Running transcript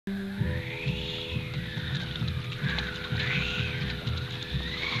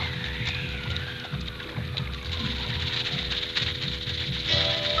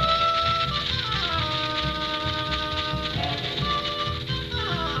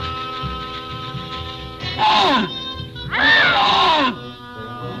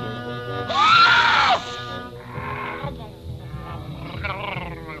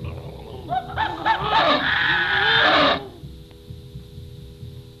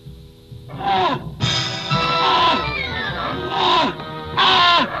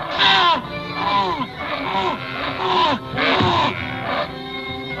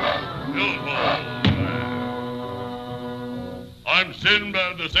I'm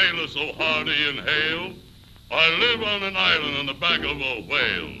Sinbad the Sailor, so hardy and hale. I live on an island on the back of a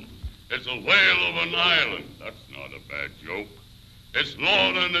whale. It's a whale of an island. That's not a bad joke. Its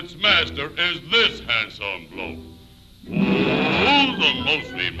lord and its master is this handsome bloke. Oh, the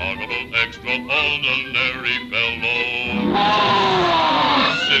most remarkable, extraordinary fellow.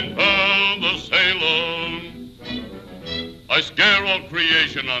 Sinbad the Sailor. I scare all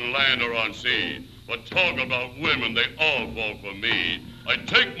creation on land or on sea. But talk about women, they all fall for me. I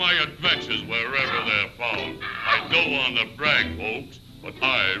take my adventures wherever they're found. I don't want to brag, folks, but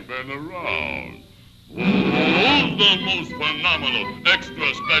I've been around. Oh, the most phenomenal,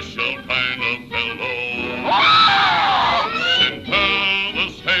 extra special kind of fellow. Sinbad the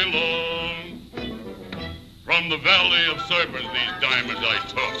Sailor. From the Valley of Serpents, these diamonds I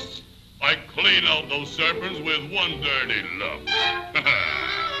took. I clean out those serpents with one dirty look.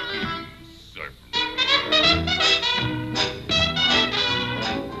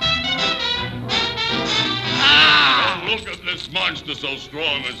 Look at this monster so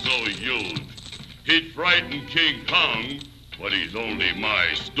strong and so huge. He'd frighten King Kong, but he's only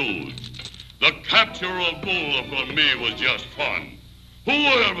my stooge. The capture of Bula for me was just fun.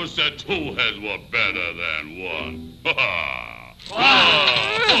 Whoever said two heads were better than one? Ha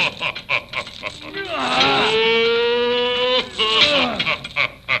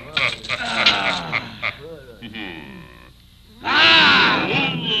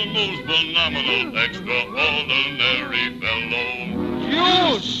the most phenomenal, extraordinary fellow.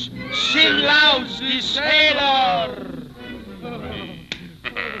 Use Sinbad the Sailor.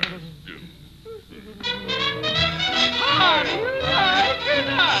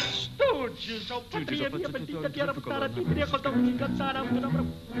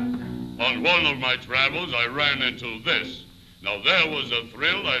 On one of my travels, I ran into this. Now, there was a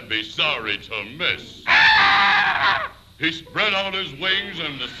thrill I'd be sorry to miss. He spread out his wings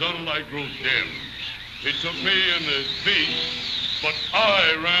and the sunlight grew dim. He took me in his feet, but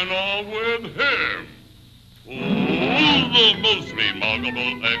I ran off with him. Oh, the most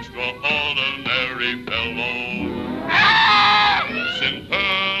remarkable, extraordinary fellow.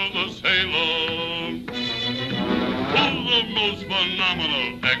 Sinbad the Sailor. Oh, the most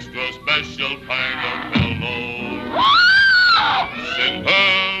phenomenal, extra special kind of fellow.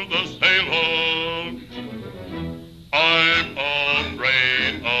 Sinbad the Sailor. I'm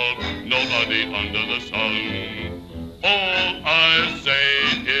afraid of nobody under the sun. All I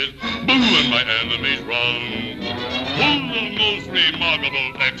say is boo and my enemies run. Who's the most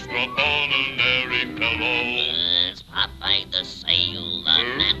remarkable, extraordinary fellow? It's Popeye the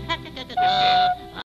Sailor.